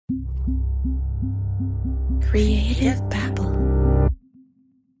Creative Babble.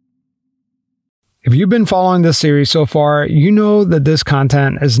 If you've been following this series so far, you know that this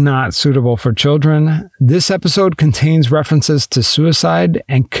content is not suitable for children. This episode contains references to suicide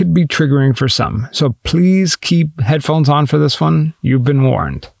and could be triggering for some. So please keep headphones on for this one. You've been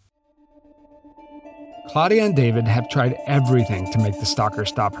warned. Claudia and David have tried everything to make the stalker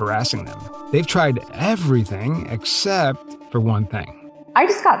stop harassing them. They've tried everything except for one thing. I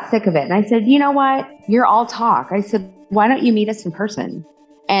just got sick of it. And I said, you know what? You're all talk. I said, why don't you meet us in person?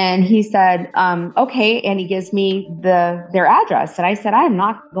 And he said, okay. And he gives me their address. And I said, I am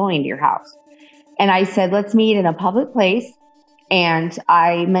not going to your house. And I said, let's meet in a public place. And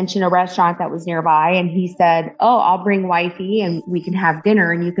I mentioned a restaurant that was nearby. And he said, oh, I'll bring wifey and we can have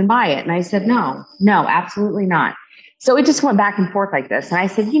dinner and you can buy it. And I said, no, absolutely not. So it just went back and forth like this. And I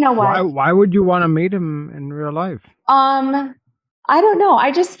said, you know what? Why would you want to meet him in real life? I don't know.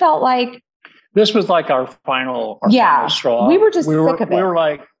 I just felt like, this was like our final straw. We were just sick of it. We were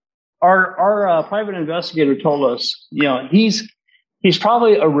like, our private investigator told us, he's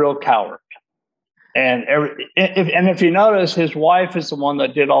probably a real coward. And if you notice, his wife is the one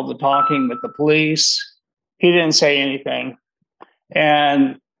that did all the talking with the police. He didn't say anything.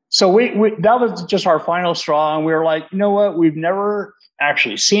 And so that was just our final straw. And we were like, you know what? We've never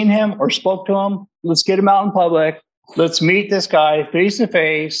actually seen him or spoke to him. Let's get him out in public. Let's meet this guy face to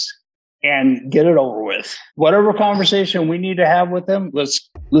face and get it over with. Whatever conversation we need to have with him, let's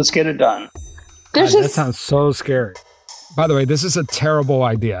get it done. That sounds so scary. By the way, this is a terrible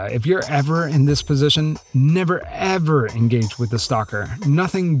idea. If you're ever in this position, never ever engage with the stalker.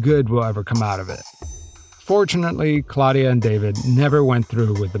 Nothing good will ever come out of it. Fortunately, Claudia and David never went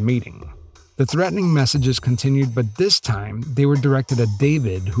through with the meeting. The threatening messages continued, but this time they were directed at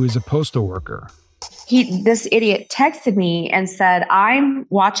David, who is a postal worker. This idiot texted me and said, I'm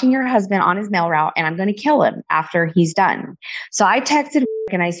watching your husband on his mail route and I'm going to kill him after he's done. So I texted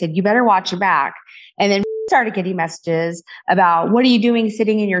and I said, you better watch your back. And then started getting messages about, what are you doing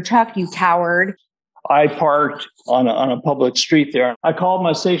sitting in your truck, you coward? I parked on a public street there. I called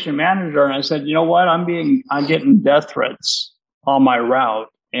my station manager and I said, you know what? I'm getting death threats on my route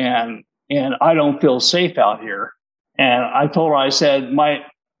and I don't feel safe out here. And I told her, I said, my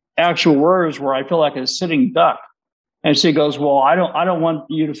actual words were, I feel like a sitting duck. And she goes, well, I don't want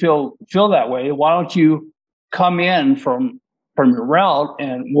you to feel that way. Why don't you come in from your route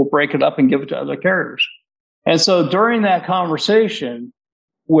and we'll break it up and give it to other carriers. And so during that conversation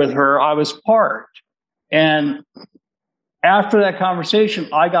with her, I was parked. And after that conversation,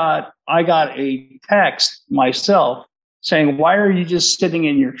 I got a text myself saying, why are you just sitting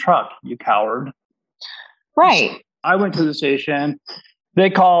in your truck, you coward? Right. So I went to the station. They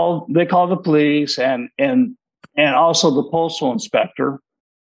called the police and also the postal inspector.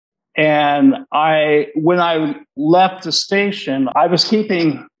 And when I left the station, I was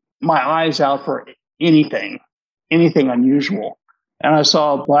keeping my eyes out for anything unusual. And I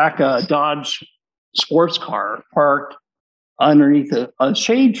saw a black Dodge sports car parked underneath a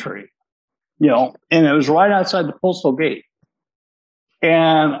shade tree, and it was right outside the postal gate.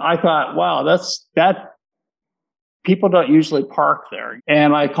 And I thought, wow, that people don't usually park there.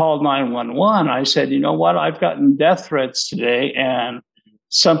 And I called 911. I said, you know what? I've gotten death threats today and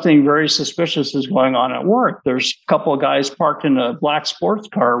something very suspicious is going on at work. There's a couple of guys parked in a black sports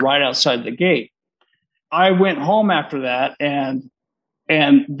car right outside the gate. I went home after that and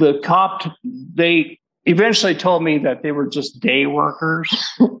the cop, they eventually told me that they were just day workers.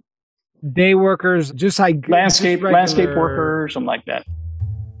 Day workers, just like landscape workers, something like that.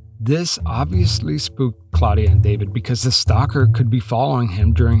 This obviously spooked Claudia and David because the stalker could be following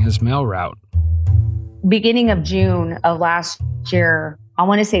him during his mail route. Beginning of June of last year, I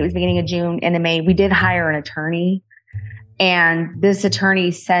want to say it was beginning of June, into May, we did hire an attorney. And this attorney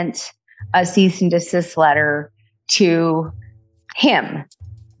sent a cease and desist letter to him.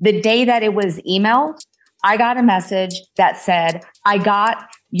 The day that it was emailed, I got a message that said, I got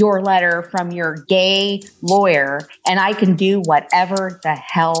your letter from your gay lawyer and I can do whatever the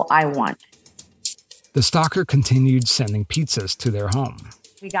hell I want. The stalker continued sending pizzas to their home.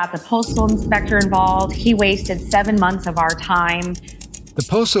 We got the postal inspector involved. He wasted 7 months of our time. The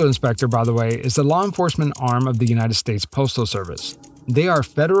postal inspector, by the way, is the law enforcement arm of the United States Postal Service. They are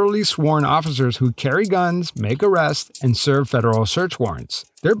federally sworn officers who carry guns, make arrests, and serve federal search warrants.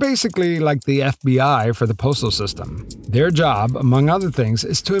 They're basically like the FBI for the postal system. Their job, among other things,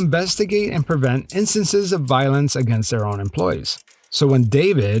 is to investigate and prevent instances of violence against their own employees. So when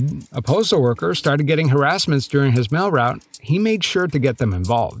David, a postal worker, started getting harassments during his mail route, he made sure to get them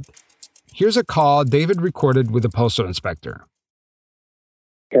involved. Here's a call David recorded with the postal inspector.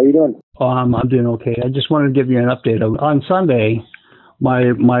 How you doing? I'm doing okay. I just wanted to give you an update. On Sunday,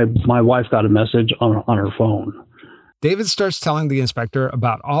 my wife got a message on her phone. David starts telling the inspector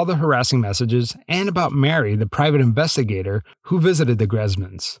about all the harassing messages and about Mary, the private investigator who visited the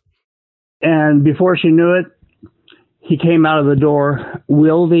Gresmans. And before she knew it, he came out of the door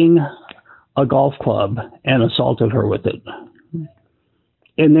wielding a golf club and assaulted her with it.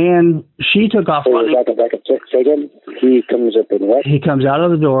 And then she took off running. Back up. Say again. He comes up in what? He comes out of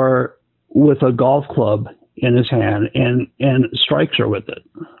the door with a golf club in his hand and strikes her with it.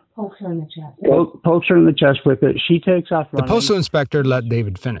 Pokes her in the chest. Pokes her in the chest with it. She takes off running. The postal inspector let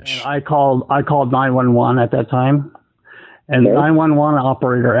David finish. And I called 911 at that time, and the 911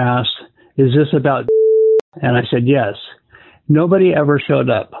 operator asked, "Is this about?" And I said, "Yes." Nobody ever showed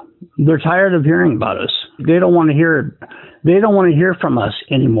up. They're tired of hearing about us. They don't want to hear. They don't want to hear from us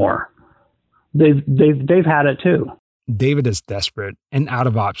anymore. They've had it too. David is desperate and out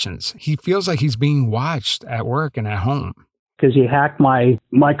of options. He feels like he's being watched at work and at home. Because he hacked my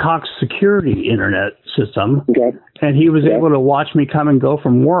Cox security internet system, and he was able to watch me come and go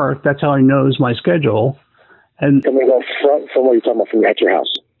from work. That's how he knows my schedule. And come and go from what you're talking about, from at your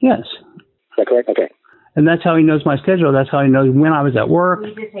house? Yes. Is that correct? Okay. And that's how he knows my schedule. That's how he knows when I was at work.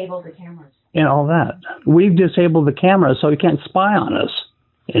 We disabled the cameras. And all that. We've disabled the cameras so he can't spy on us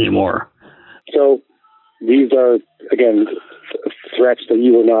anymore. So these are, again, threats that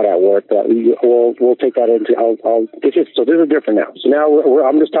you were not at work. We'll take that into. This is different now. So now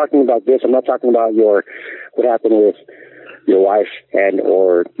I'm just talking about this. I'm not talking about what happened with your wife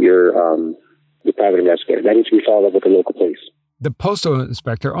or your private investigator. That needs to be followed up with the local police. The postal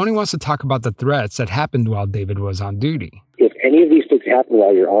inspector only wants to talk about the threats that happened while David was on duty. If any of these things happen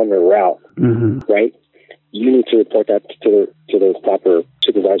while you're on the route, right, you need to report that to the proper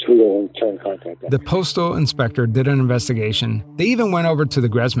supervisor who will in turn contact them. The postal inspector did an investigation. They even went over to the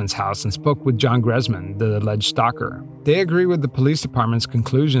Gresman's house and spoke with John Gresman, the alleged stalker. They agree with the police department's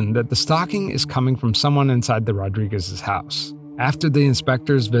conclusion that the stalking is coming from someone inside the Rodriguez's house. After the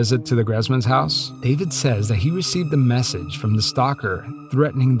inspector's visit to the Gresman's house, David says that he received a message from the stalker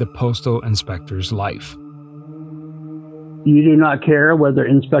threatening the postal inspector's life. You do not care whether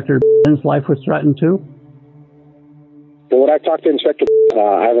Inspector Ben's life was threatened too? Well, when I talked to Inspector,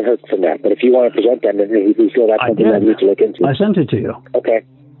 I haven't heard from that. But if you want to present that, then we feel that's something that we need to look into. I sent it to you. Okay.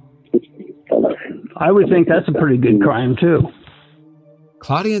 I would think that's a pretty good crime too.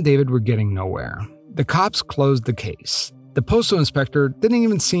 Claudia and David were getting nowhere. The cops closed the case. The postal inspector didn't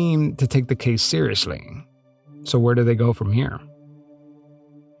even seem to take the case seriously. So where do they go from here?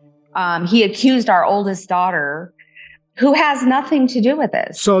 He accused our oldest daughter, who has nothing to do with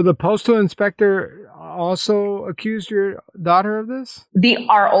this. So the postal inspector also accused your daughter of this?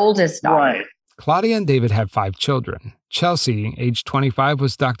 Our oldest daughter. Right. Claudia and David had 5 children. Chelsea, age 25,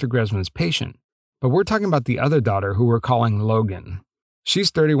 was Dr. Gresman's patient. But we're talking about the other daughter who we're calling Logan. She's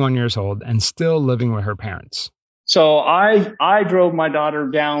 31 years old and still living with her parents. So I drove my daughter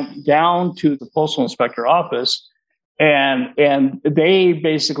down to the postal inspector office, and they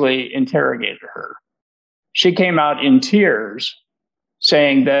basically interrogated her. She came out in tears,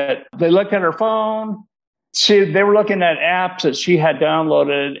 saying that they looked at her phone. They were looking at apps that she had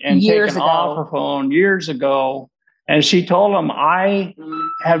downloaded and taken off her phone years ago. And she told them, "I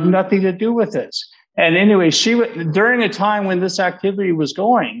have nothing to do with this." And anyway, during a time when this activity was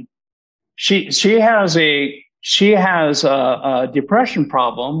going, she has a depression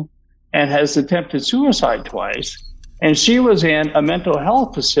problem and has attempted suicide twice. And she was in a mental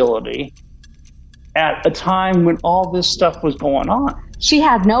health facility at a time when all this stuff was going on. She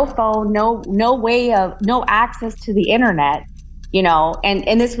had no phone, no access to the internet,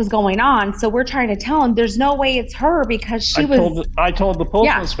 and this was going on. So we're trying to tell him there's no way it's her because I told the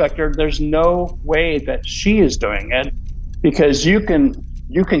postal inspector there's no way that she is doing it, because you can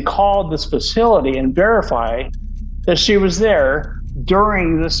call this facility and verify that she was there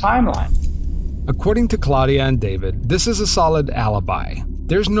during this timeline. According to Claudia and David, this is a solid alibi.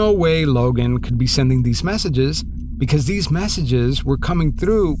 There's no way Logan could be sending these messages because these messages were coming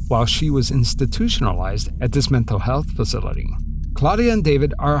through while she was institutionalized at this mental health facility. Claudia and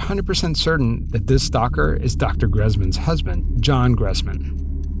David are 100% certain that this stalker is Dr. Gresman's husband, John Gresman.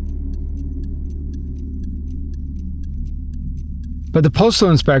 But the postal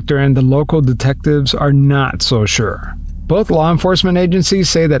inspector and the local detectives are not so sure. Both law enforcement agencies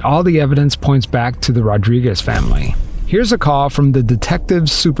say that all the evidence points back to the Rodriguez family. Here's a call from the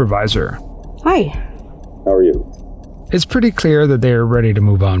detective's supervisor. Hi. How are you? It's pretty clear that they are ready to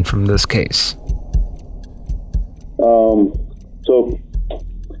move on from this case. So,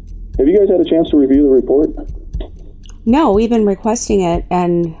 have you guys had a chance to review the report? No, we've been requesting it,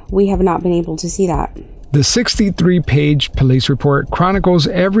 and we have not been able to see that. The 63-page police report chronicles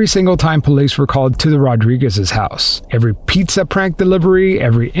every single time police were called to the Rodriguez's house, every pizza prank delivery,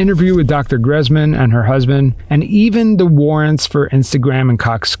 every interview with Dr. Gresman and her husband, and even the warrants for Instagram and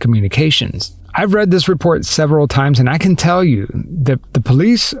Cox communications. I've read this report several times, and I can tell you that the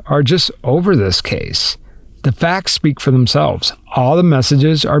police are just over this case. The facts speak for themselves. All the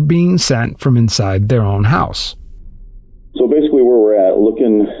messages are being sent from inside their own house. So basically where we're at,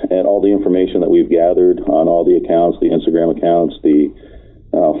 looking at all the information that we've gathered on all the accounts, the Instagram accounts, the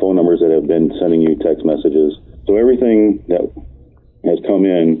phone numbers that have been sending you text messages. So everything that has come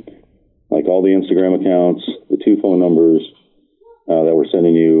in, like all the Instagram accounts, the 2 phone numbers that were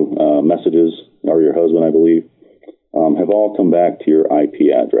sending you messages, or your husband, I believe, have all come back to your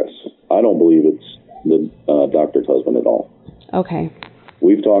IP address. I don't believe it's the doctor's husband at all. Okay.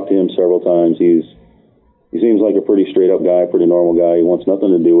 We've talked to him several times. He seems like a pretty straight-up guy, pretty normal guy. He wants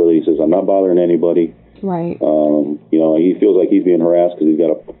nothing to do with it. He says, I'm not bothering anybody. Right. He feels like he's being harassed because he's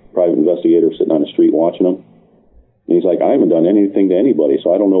got a private investigator sitting on the street watching him. And he's like, I haven't done anything to anybody,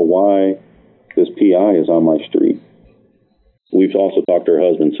 so I don't know why this PI is on my street. We've also talked to her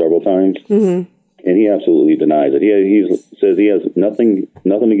husband several times, and he absolutely denies it. He says he has nothing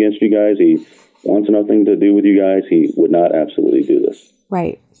against you guys. He wants nothing to do with you guys. He would not absolutely do this.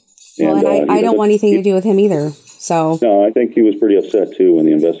 Right. Well, and I don't want anything to do with him either. So no, I think he was pretty upset too when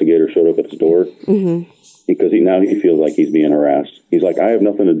the investigator showed up at his door, because now he feels like he's being harassed. He's like, I have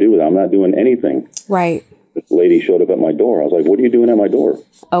nothing to do with it. I'm not doing anything. Right. This lady showed up at my door. I was like, what are you doing at my door?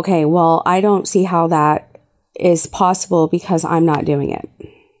 Okay, well, I don't see how that is possible because I'm not doing it.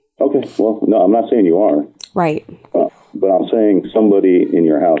 Okay, well, no, I'm not saying you are. Right. But I'm saying somebody in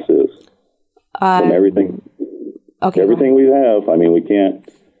your house is. From everything. Okay. Everything we have. I mean, we can't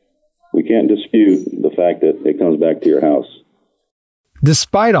dispute the fact that it comes back to your house.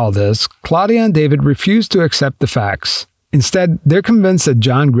 Despite all this, Claudia and David refuse to accept the facts. Instead, they're convinced that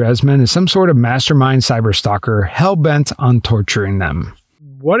John Gresman is some sort of mastermind cyber stalker hell-bent on torturing them.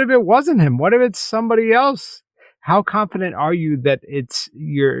 What if it wasn't him? What if it's somebody else? How confident are you that it's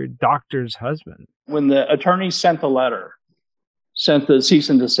your doctor's husband? When the attorney sent the cease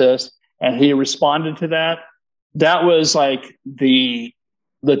and desist, and he responded to that, that was like the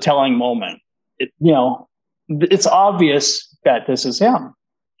telling moment. It's obvious that this is him.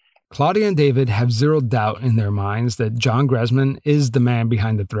 Claudia and David have zero doubt in their minds that John Gresman is the man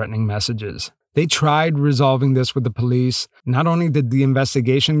behind the threatening messages. They tried resolving this with the police. Not only did the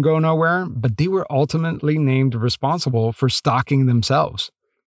investigation go nowhere, but they were ultimately named responsible for stalking themselves.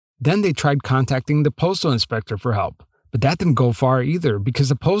 Then they tried contacting the postal inspector for help, but that didn't go far either because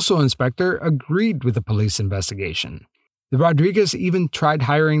the postal inspector agreed with the police investigation. The Rodriguez even tried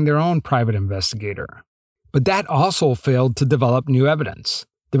hiring their own private investigator. But that also failed to develop new evidence.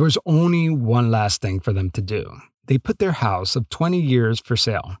 There was only one last thing for them to do. They put their house of 20 years for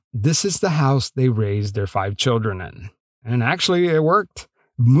sale. This is the house they raised their 5 children in. And actually, it worked.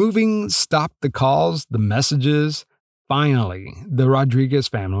 Moving stopped the calls, the messages. Finally, the Rodriguez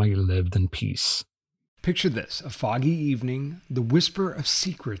family lived in peace. Picture this, a foggy evening, the whisper of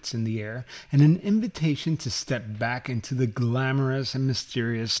secrets in the air, and an invitation to step back into the glamorous and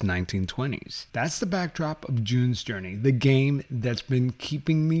mysterious 1920s. That's the backdrop of June's Journey, the game that's been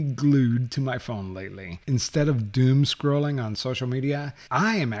keeping me glued to my phone lately. Instead of doom scrolling on social media,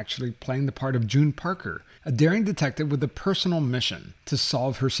 I am actually playing the part of June Parker, a daring detective with a personal mission to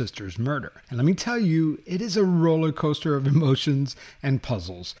solve her sister's murder. And let me tell you, it is a roller coaster of emotions and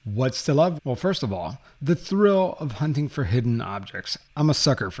puzzles. What's to love? Well, first of all, the thrill of hunting for hidden objects. I'm a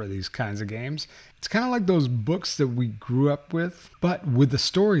sucker for these kinds of games. It's kind of like those books that we grew up with, but with a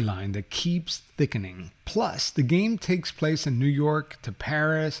storyline that keeps thickening. Plus, the game takes place in New York to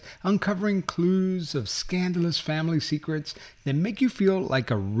Paris, uncovering clues of scandalous family secrets that make you feel like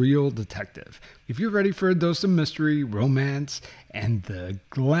a real detective. If you're ready for a dose of mystery, romance, and the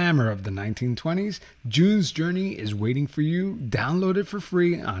glamour of the 1920s, June's Journey is waiting for you. Download it for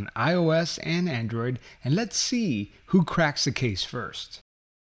free on iOS and Android, and let's see who cracks the case first.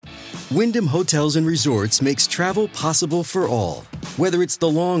 Wyndham Hotels and Resorts makes travel possible for all. Whether it's the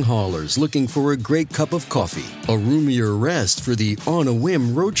long haulers looking for a great cup of coffee, a roomier rest for the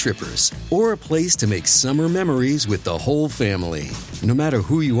on-a-whim road trippers, or a place to make summer memories with the whole family. No matter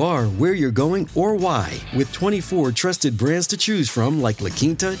who you are, where you're going, or why, with 24 trusted brands to choose from like La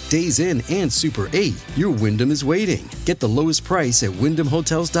Quinta, Days Inn, and Super 8, your Wyndham is waiting. Get the lowest price at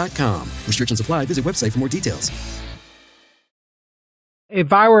WyndhamHotels.com. Restrictions apply. Visit website for more details.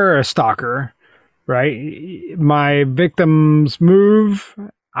 If I were a stalker, right, my victims move,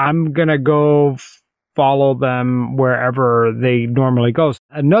 I'm going to go follow them wherever they normally go.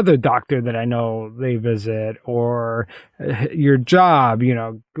 Another doctor that I know they visit, or your job,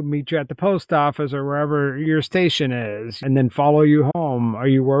 meet you at the post office or wherever your station is, and then follow you home. Are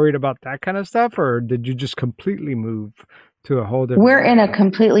you worried about that kind of stuff, or did you just completely move to a whole different We're area? in a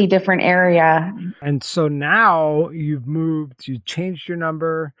completely different area. And so now you've moved, you changed your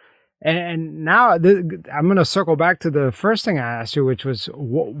number. And now I'm going to circle back to the first thing I asked you, which was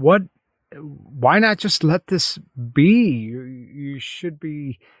why not just let this be? You should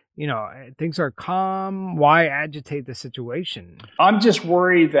be, things are calm. Why agitate the situation? I'm just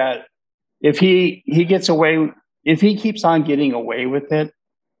worried that if he gets away, if he keeps on getting away with it,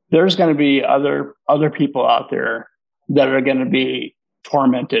 there's going to be other people out there that are going to be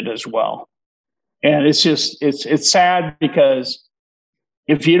tormented as well. And it's sad because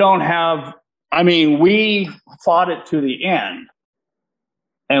if you don't have, we fought it to the end.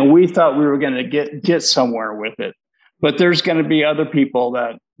 And we thought we were going to get somewhere with it, but there's going to be other people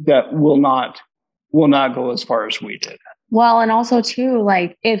that will not go as far as we did. Well, and also too,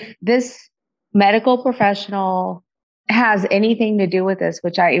 like if this medical professional has anything to do with this,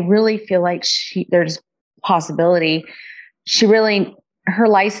 which I really feel like there's possibility, her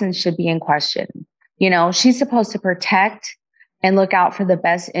license should be in question. She's supposed to protect and look out for the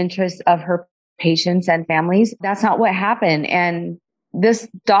best interests of her patients and families. That's not what happened. And this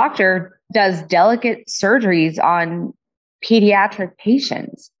doctor does delicate surgeries on pediatric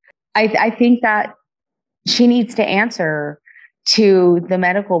patients. I think that she needs to answer to the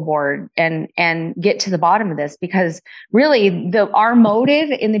medical board and get to the bottom of this, because really our motive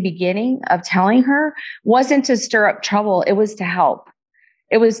in the beginning of telling her wasn't to stir up trouble. It was to help.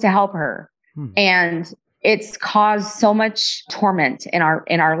 It was to help her. And it's caused so much torment in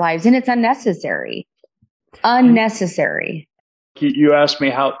our lives, and it's unnecessary. Unnecessary. You asked me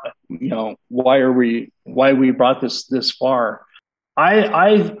how, why we brought this far.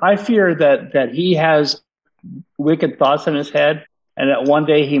 I fear that he has wicked thoughts in his head, and that one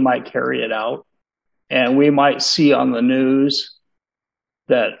day he might carry it out, and we might see on the news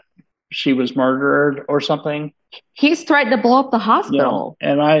that she was murdered or something. He's threatened to blow up the hospital.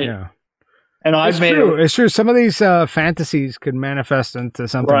 It's true. Some of these fantasies could manifest into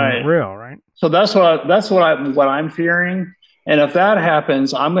something real, right? So that's what I'm fearing. And if that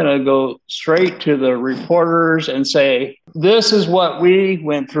happens, I'm going to go straight to the reporters and say, this is what we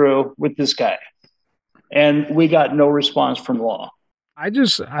went through with this guy. And we got no response from law. I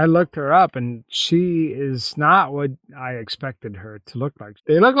looked her up, and she is not what I expected her to look like.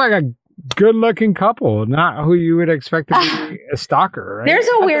 They look like a good-looking couple, not who you would expect to be a stalker, right? There's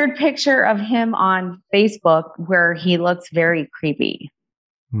a weird picture of him on Facebook where he looks very creepy.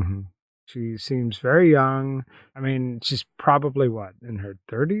 Mm-hmm. She seems very young. She's probably in her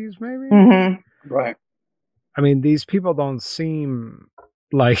 30s, maybe? Mm-hmm. Right. These people don't seem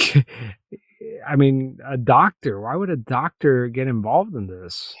like, a doctor. Why would a doctor get involved in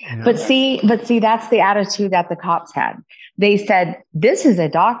this? But see, that's the attitude that the cops had. They said, this is a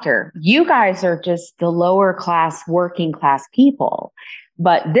doctor. You guys are just the lower class, working class people.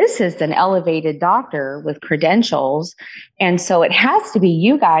 But this is an elevated doctor with credentials. And so it has to be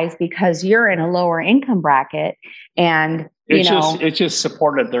you guys because you're in a lower income bracket. And, it just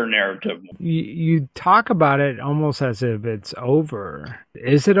supported their narrative. You talk about it almost as if it's over.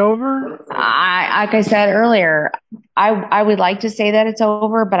 Is it over? Like I said earlier, I would like to say that it's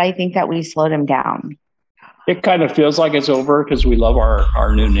over, but I think that we slowed him down. It kind of feels like it's over because we love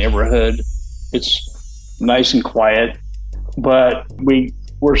our new neighborhood. It's nice and quiet. But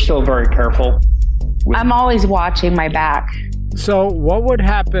we're still very careful. I'm always watching my back. So what would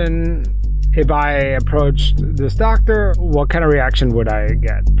happen if I approached this doctor? What kind of reaction would I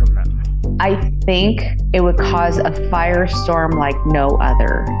get from them? I think it would cause a firestorm like no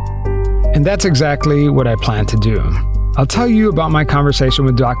other. And that's exactly what I plan to do. I'll tell you about my conversation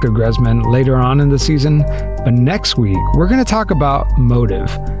with Dr. Gresman later on in the season, but next week we're going to talk about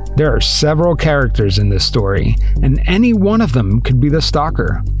motive. There are several characters in this story, and any one of them could be the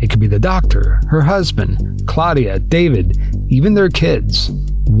stalker. It could be the doctor, her husband, Claudia, David, even their kids.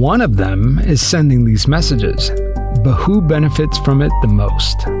 One of them is sending these messages, but who benefits from it the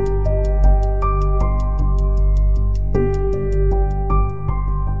most?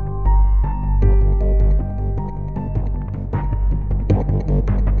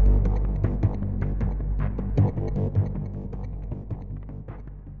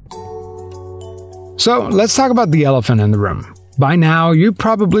 So let's talk about the elephant in the room. By now, you've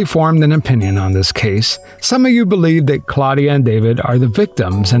probably formed an opinion on this case. Some of you believe that Claudia and David are the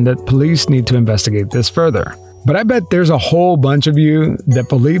victims and that police need to investigate this further. But I bet there's a whole bunch of you that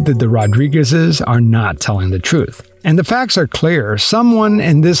believe that the Rodriguezes are not telling the truth. And the facts are clear. Someone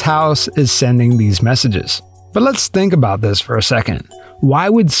in this house is sending these messages. But let's think about this for a second. Why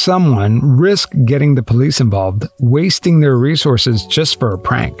would someone risk getting the police involved, wasting their resources just for a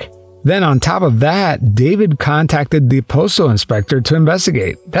prank? Then on top of that, David contacted the postal inspector to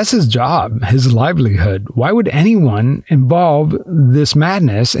investigate. That's his job, his livelihood. Why would anyone involve this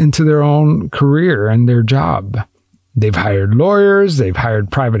madness into their own career and their job? They've hired lawyers, they've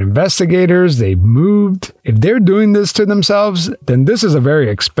hired private investigators, they've moved. If they're doing this to themselves, then this is a very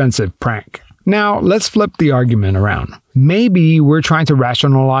expensive prank. Now, let's flip the argument around. Maybe we're trying to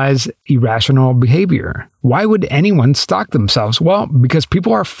rationalize irrational behavior. Why would anyone stalk themselves? Well, because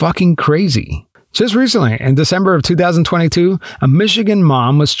people are fucking crazy. Just recently, in December of 2022, a Michigan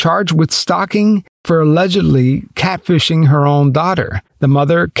mom was charged with stalking for allegedly catfishing her own daughter. The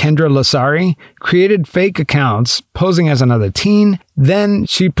mother, Kendra Lasari, created fake accounts posing as another teen. Then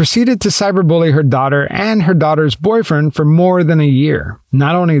she proceeded to cyberbully her daughter and her daughter's boyfriend for more than a year.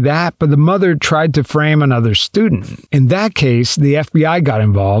 Not only that, but the mother tried to frame another student. In that case, the FBI got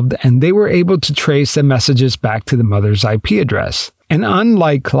involved and they were able to trace the messages back to the mother's IP address. And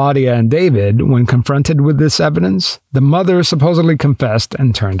unlike Claudia and David, when confronted with this evidence, the mother supposedly confessed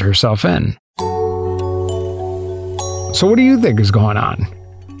and turned herself in. So what do you think is going on?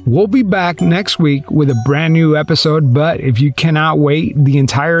 We'll be back next week with a brand new episode, but if you cannot wait, the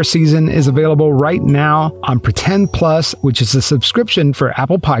entire season is available right now on Pretend Plus, which is a subscription for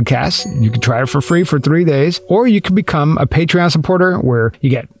Apple Podcasts. You can try it for free for 3 days, or you can become a Patreon supporter where you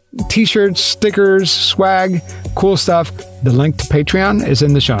get t-shirts, stickers, swag, cool stuff. The link to Patreon is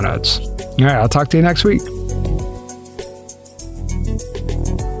in the show notes. All right, I'll talk to you next week.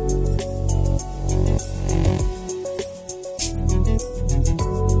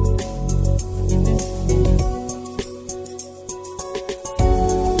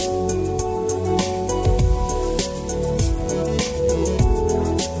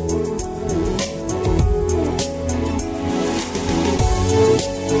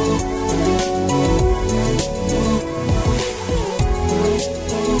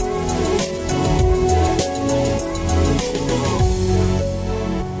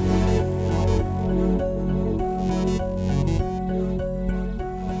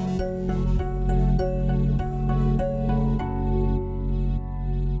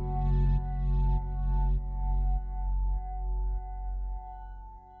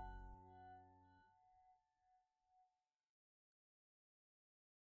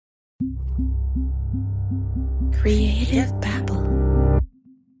 Creative Babble.